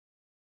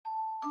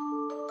Okay,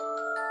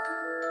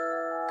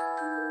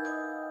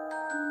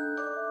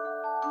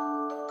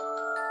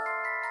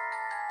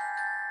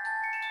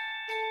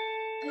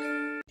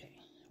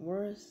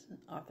 where's the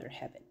author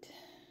have it?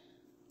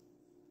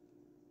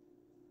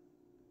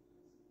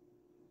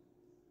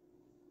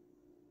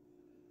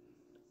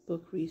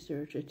 Book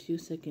research, a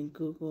 2-second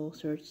Google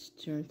search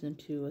turns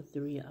into a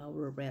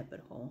 3-hour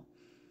rabbit hole.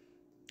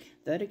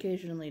 That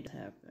occasionally does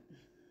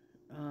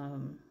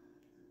happen.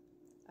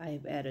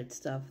 I've added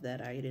stuff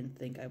that I didn't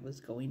think I was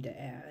going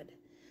to add.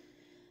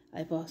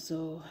 I've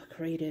also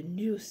created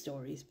new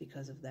stories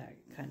because of that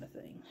kind of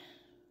thing.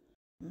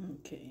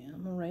 Okay,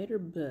 I'm a writer,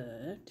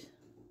 but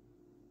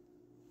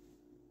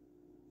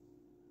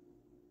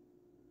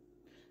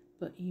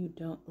you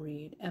don't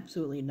read.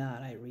 Absolutely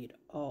not. I read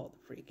all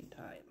the freaking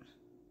time.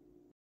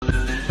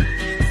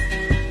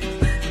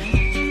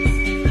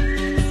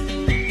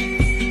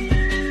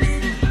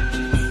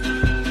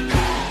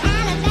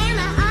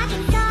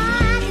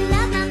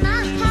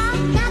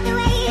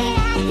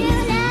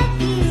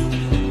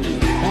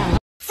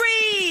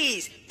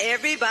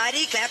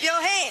 Everybody clap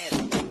your hands.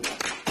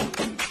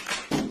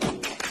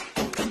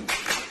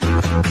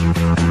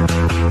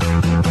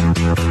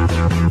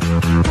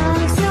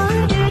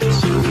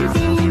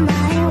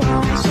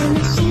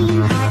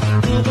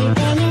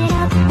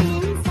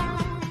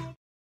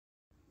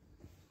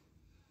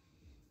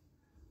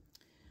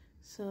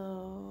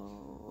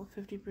 So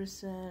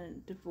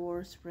 50%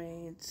 divorce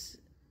rates,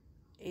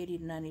 80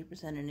 to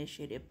 90%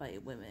 initiated by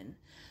women.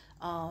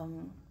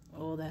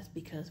 Well, that's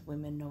because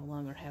women no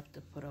longer have to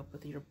put up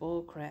with your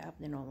bull crap.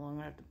 They no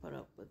longer have to put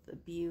up with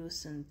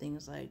abuse and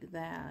things like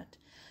that.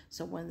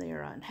 So when they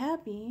are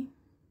unhappy,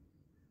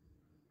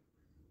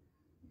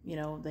 you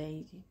know,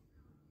 they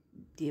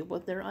deal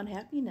with their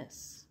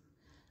unhappiness.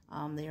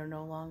 They are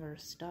no longer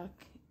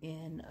stuck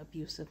in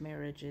abusive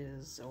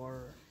marriages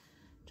or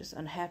just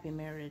unhappy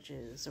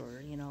marriages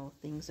or, you know,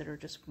 things that are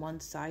just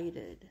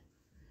one-sided.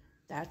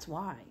 That's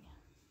why.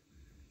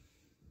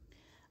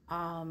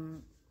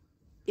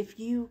 If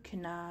you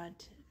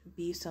cannot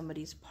be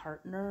somebody's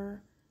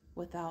partner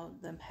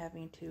without them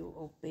having to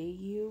obey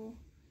you,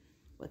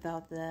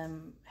 without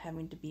them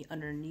having to be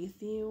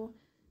underneath you,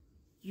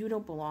 you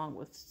don't belong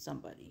with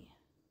somebody.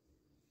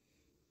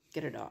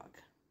 Get a dog.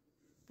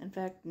 In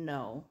fact,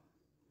 no.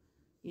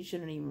 You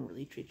shouldn't even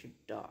really treat your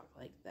dog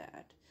like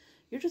that.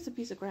 You're just a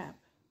piece of crap.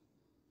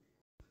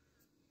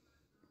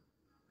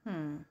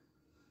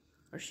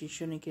 Or she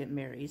shouldn't get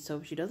married. So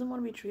if she doesn't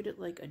want to be treated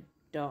like a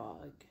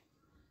dog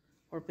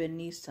or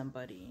beneath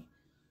somebody,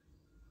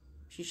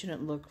 she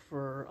shouldn't look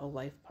for a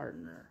life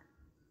partner.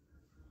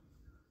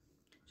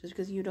 Just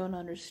because you don't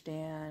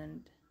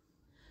understand,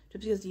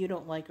 just because you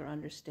don't like or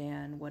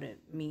understand what it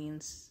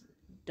means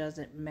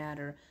doesn't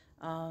matter.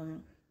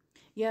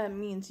 Yeah, it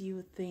means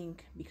you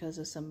think because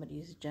of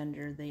somebody's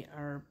gender they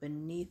are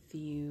beneath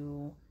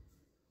you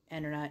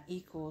and are not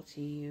equal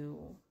to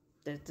you.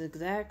 That's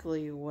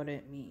exactly what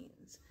it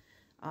means.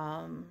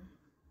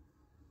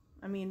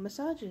 I mean,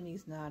 misogyny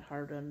is not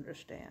hard to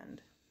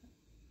understand.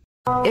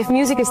 If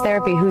music is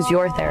therapy, who's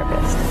your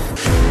therapist?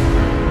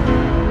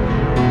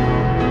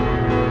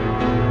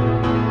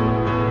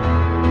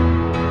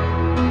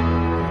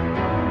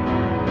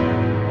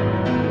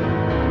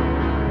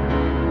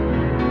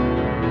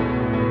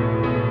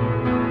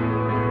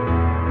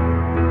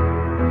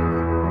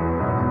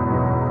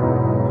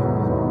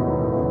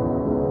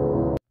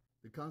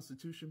 The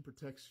Constitution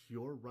protects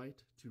your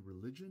right to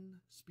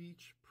religion,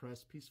 speech,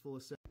 press, peaceful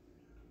assembly.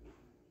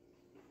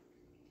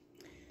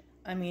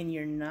 I mean,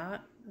 you're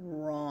not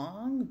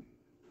wrong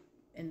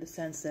in the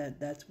sense that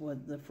that's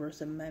what the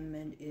First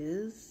Amendment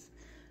is,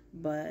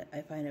 but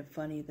I find it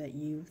funny that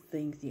you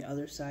think the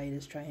other side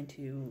is trying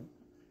to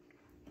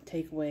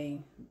take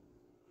away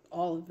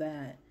all of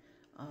that,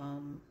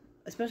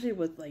 especially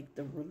with like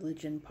the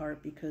religion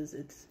part, because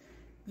it's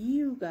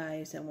you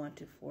guys that want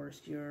to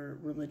force your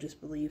religious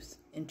beliefs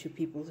into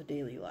people's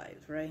daily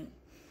lives, right?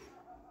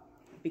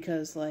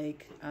 Because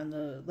like on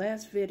the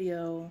last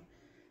video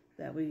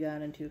that we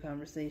got into a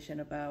conversation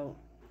about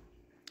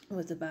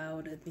was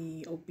about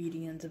the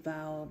obedience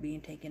vow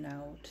being taken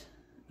out,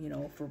 you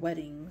know, for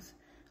weddings,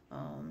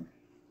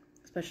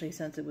 especially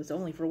since it was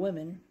only for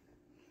women.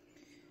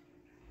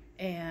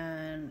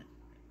 And,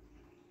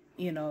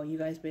 you know, you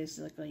guys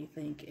basically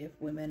think if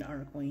women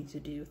aren't going to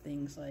do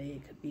things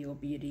like be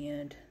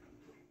obedient,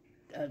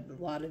 a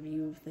lot of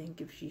you think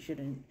if she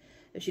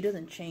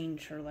doesn't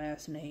change her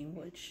last name,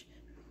 which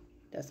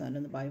that's not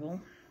in the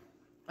Bible,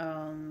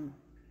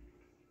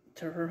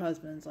 to her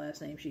husband's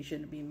last name, she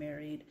shouldn't be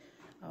married.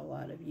 A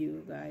lot of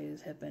you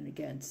guys have been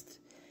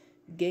against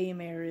gay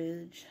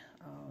marriage.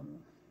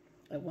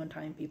 At one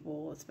time,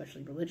 people,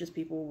 especially religious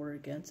people, were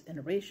against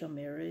interracial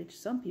marriage.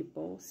 Some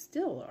people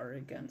still are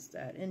against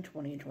that in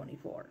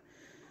 2024.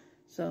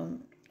 So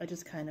I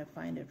just kind of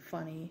find it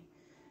funny.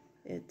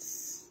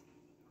 It's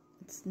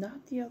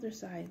not the other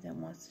side that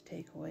wants to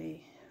take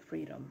away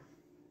freedom.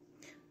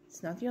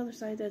 It's not the other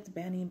side that's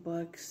banning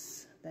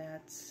books,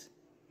 that's,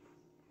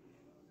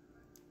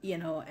 you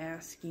know,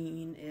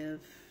 asking if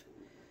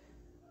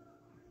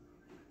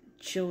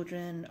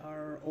children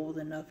are old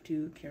enough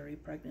to carry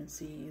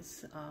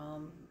pregnancies,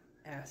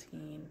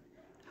 asking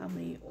how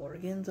many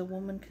organs a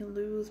woman can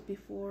lose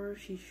before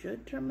she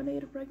should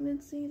terminate a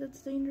pregnancy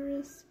that's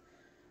dangerous.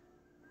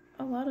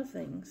 A lot of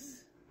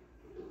things.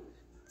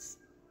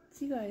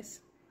 See you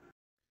guys.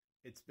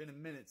 It's been a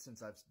minute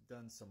since I've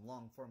done some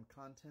long form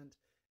content,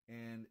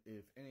 and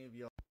if any of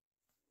y'all...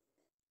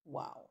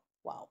 Wow.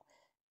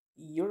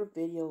 Your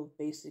video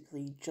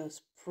basically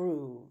just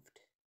proved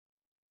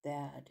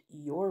that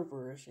your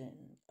version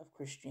of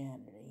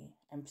Christianity,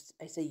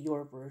 I say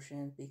your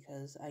version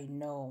because I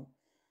know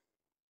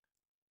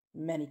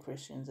many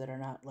Christians that are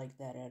not like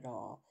that at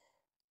all.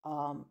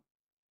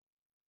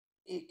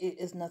 It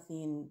is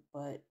nothing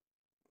but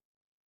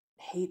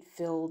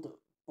hate-filled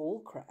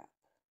bullcrap.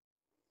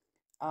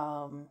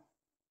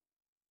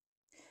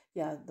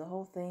 Yeah, the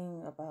whole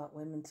thing about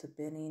women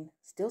submitting,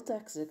 still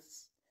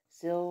sexist,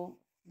 still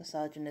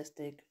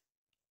misogynistic,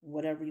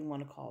 whatever you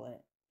want to call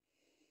it.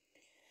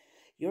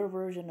 Your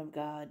version of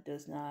God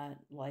does not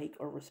like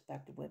or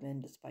respect women,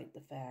 despite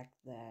the fact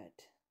that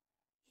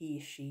he,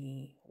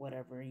 she,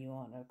 whatever you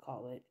want to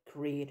call it,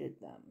 created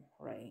them,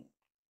 right?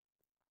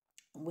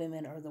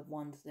 Women are the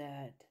ones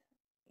that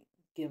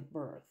give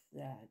birth,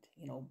 that,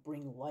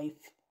 bring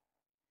life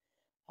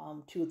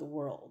to the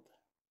world.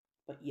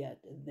 But yet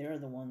they're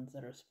the ones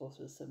that are supposed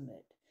to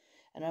submit.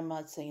 And I'm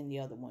not saying the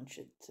other one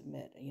should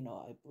submit.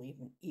 I believe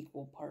in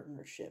equal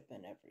partnership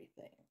and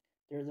everything.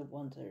 They're the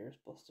ones that are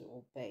supposed to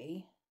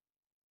obey.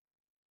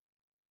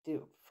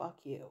 Dude,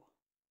 fuck you.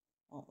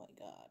 Oh my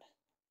God.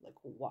 Like,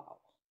 wow.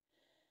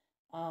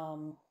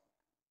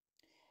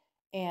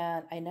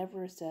 And I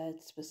never said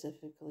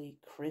specifically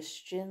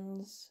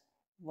Christians.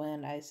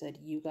 When I said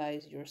you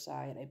guys, your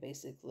side,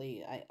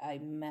 I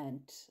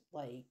meant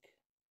like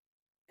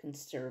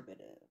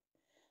conservative,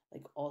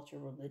 like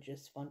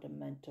ultra-religious,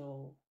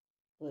 fundamentalist,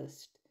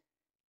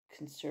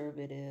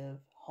 conservative,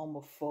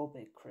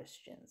 homophobic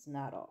Christians,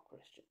 not all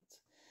Christians.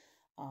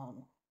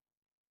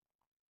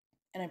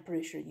 And I'm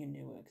pretty sure you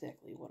knew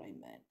exactly what I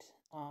meant.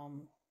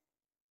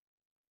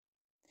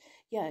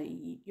 Yeah,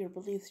 your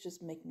beliefs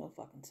just make no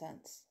fucking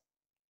sense.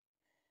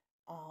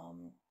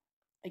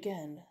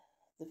 Again,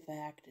 the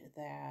fact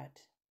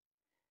that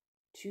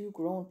two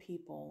grown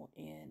people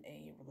in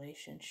a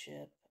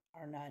relationship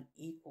are not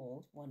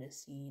equal, one is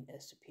seen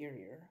as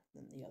superior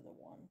than the other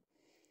one.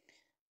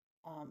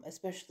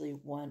 Especially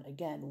one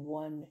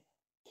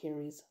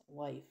carries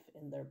life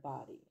in their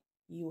body.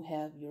 You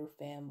have your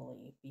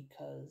family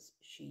because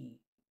she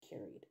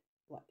carried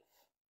life.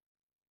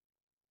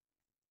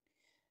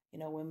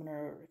 Women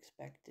are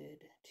expected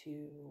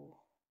to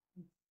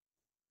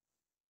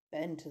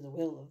bend to the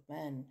will of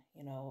men,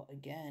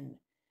 again,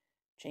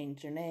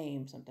 change their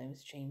name,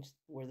 sometimes change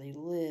where they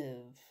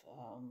live,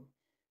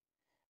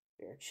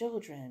 bear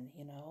children,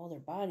 their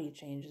body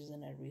changes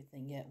and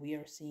everything, yet we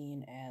are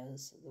seen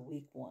as the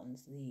weak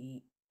ones,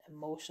 the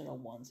emotional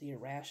ones, the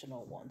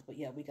irrational ones, but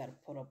yeah, we got to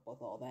put up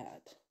with all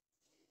that.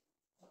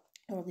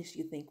 Or at least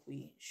you think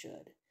we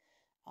should,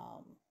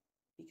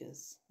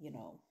 because,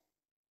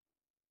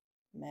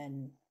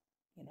 men,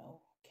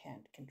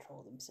 can't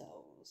control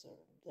themselves or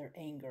their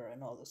anger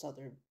and all this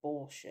other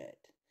bullshit.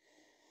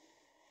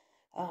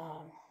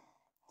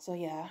 So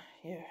yeah,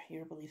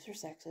 your beliefs are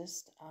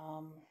sexist.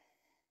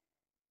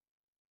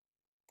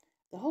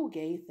 The whole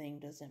gay thing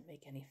doesn't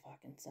make any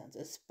fucking sense,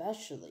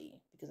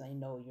 especially because I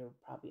know you're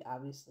probably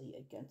obviously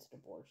against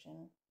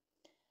abortion.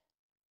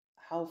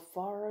 How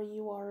far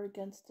you are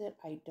against it,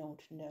 I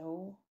don't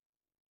know,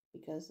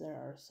 because there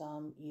are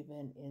some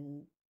even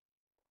in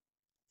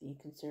the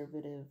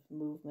conservative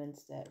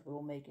movements that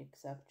will make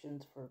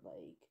exceptions for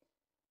like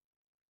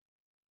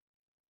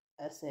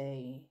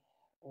SA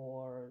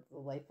or the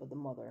life of the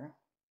mother.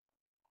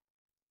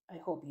 I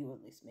hope you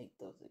at least make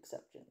those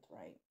exceptions,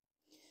 right?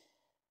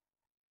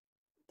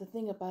 The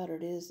thing about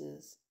it is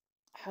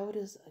how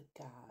does a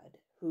God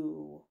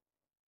who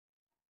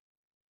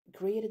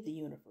created the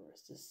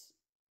universe, this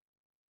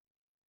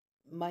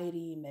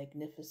mighty,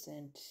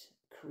 magnificent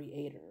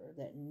creator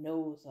that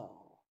knows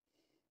all,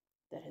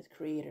 that has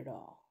created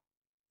all,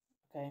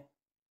 okay?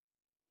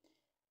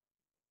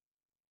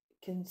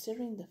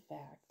 Considering the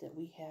fact that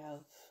we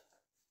have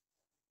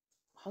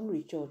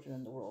hungry children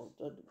in the world,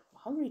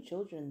 hungry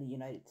children in the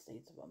United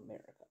States of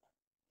America,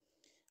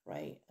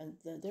 right? And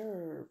there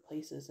are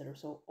places that are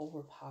so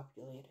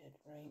overpopulated,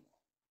 right?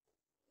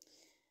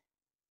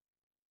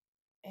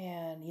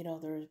 And,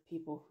 there's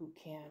people who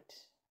can't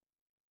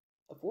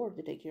afford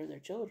to take care of their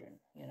children,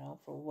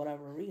 for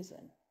whatever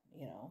reason,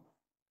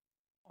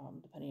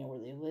 depending on where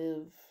they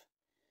live,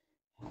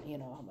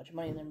 how much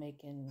money they're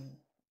making,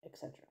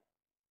 etc.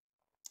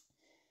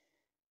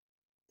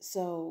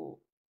 So,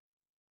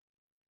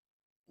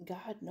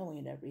 God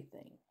knowing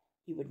everything,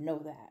 he would know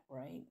that,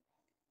 right?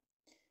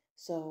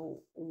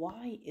 So,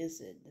 why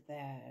is it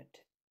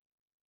that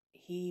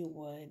he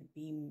would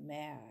be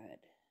mad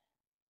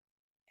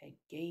at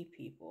gay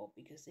people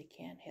because they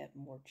can't have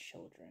more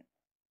children?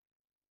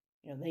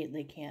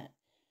 They can't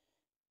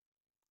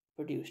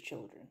produce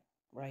children.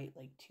 right?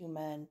 Like 2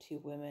 men, 2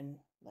 women,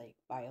 like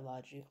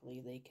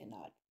biologically, they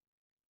cannot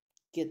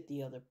get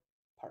the other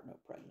partner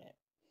pregnant.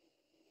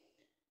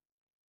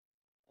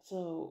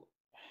 So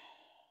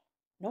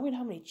knowing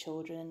how many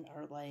children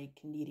are like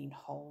needing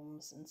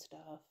homes and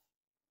stuff,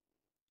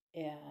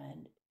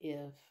 and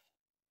if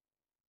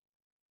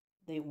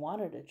they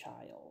wanted a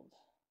child,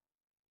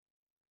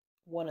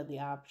 one of the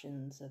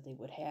options that they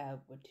would have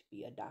would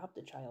be adopt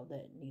a child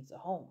that needs a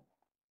home,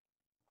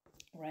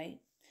 right?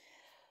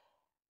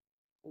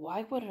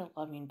 Why would a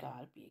loving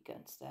God be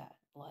against that?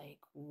 Like,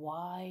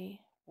 why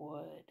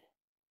would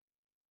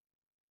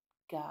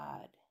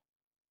God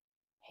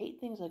hate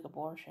things like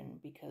abortion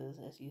because,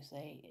 as you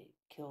say, it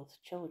kills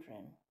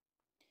children,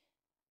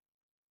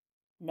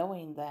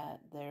 knowing that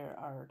there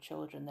are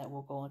children that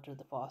will go into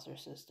the foster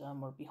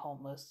system or be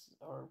homeless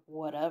or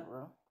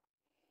whatever,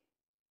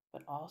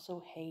 but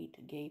also hate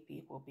gay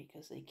people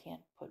because they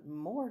can't put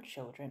more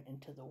children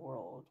into the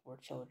world where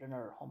children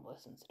are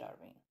homeless and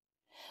starving?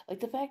 Like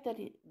the fact that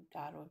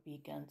God would be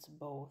against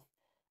both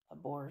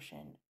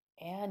abortion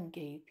and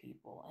gay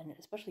people, and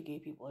especially gay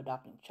people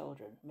adopting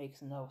children,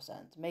 makes no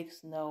sense.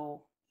 Makes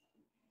no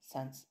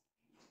sense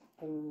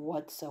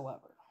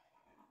whatsoever.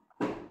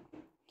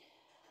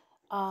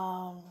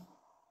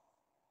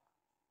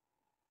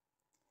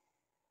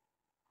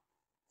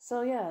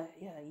 So yeah,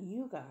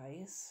 you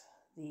guys,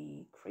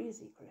 the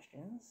crazy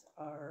Christians,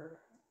 are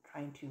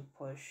trying to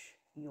push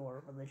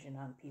your religion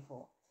on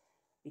people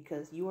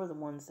because you are the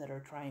ones that are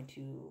trying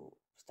to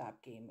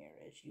stop gay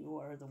marriage. You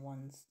are the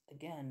ones,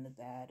 again,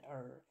 that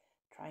are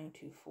trying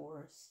to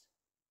force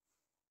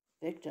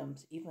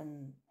victims,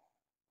 even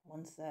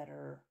ones that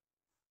are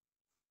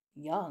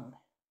young,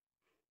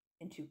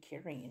 into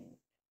carrying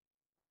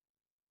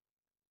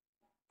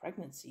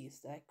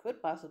pregnancies that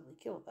could possibly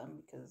kill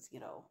them because,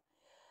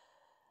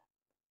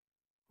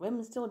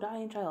 women still die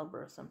in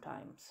childbirth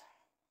sometimes.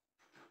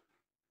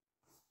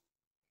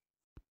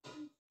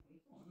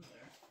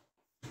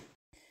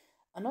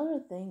 Another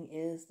thing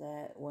is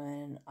that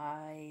when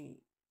I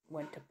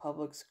went to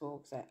public school,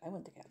 because I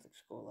went to Catholic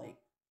school like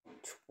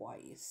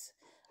twice,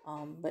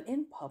 but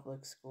in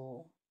public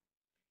school,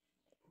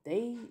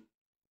 they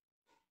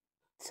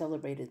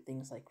celebrated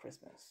things like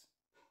Christmas.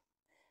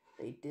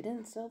 They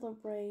didn't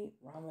celebrate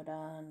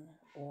Ramadan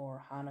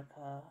or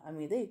Hanukkah. I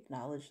mean, they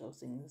acknowledged those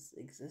things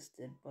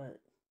existed, but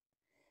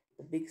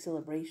the big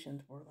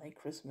celebrations were like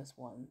Christmas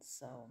ones.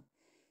 So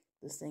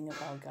this thing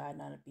about God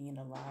not being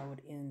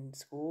allowed in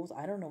schools,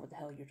 I don't know what the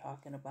hell you're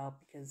talking about,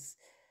 because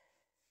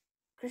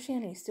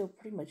Christianity still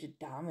pretty much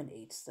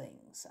dominates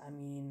things. I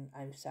mean,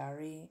 I'm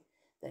sorry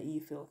that you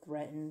feel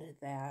threatened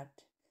that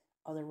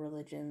other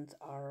religions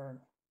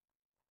are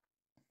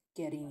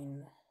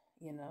getting,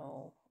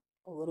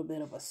 a little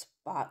bit of a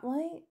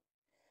spotlight.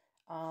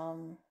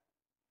 But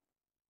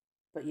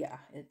yeah,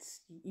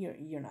 it's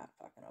you're not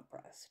fucking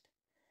oppressed.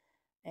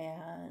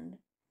 And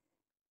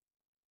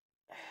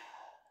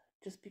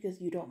just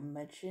because you don't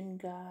mention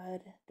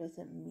God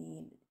doesn't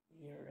mean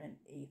you're an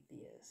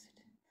atheist.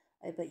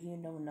 I bet you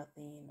know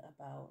nothing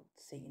about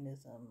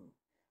Satanism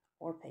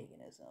or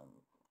paganism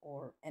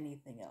or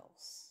anything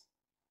else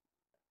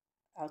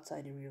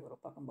outside of your little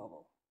fucking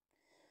bubble.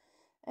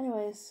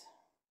 Anyways,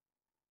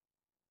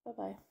 bye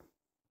bye.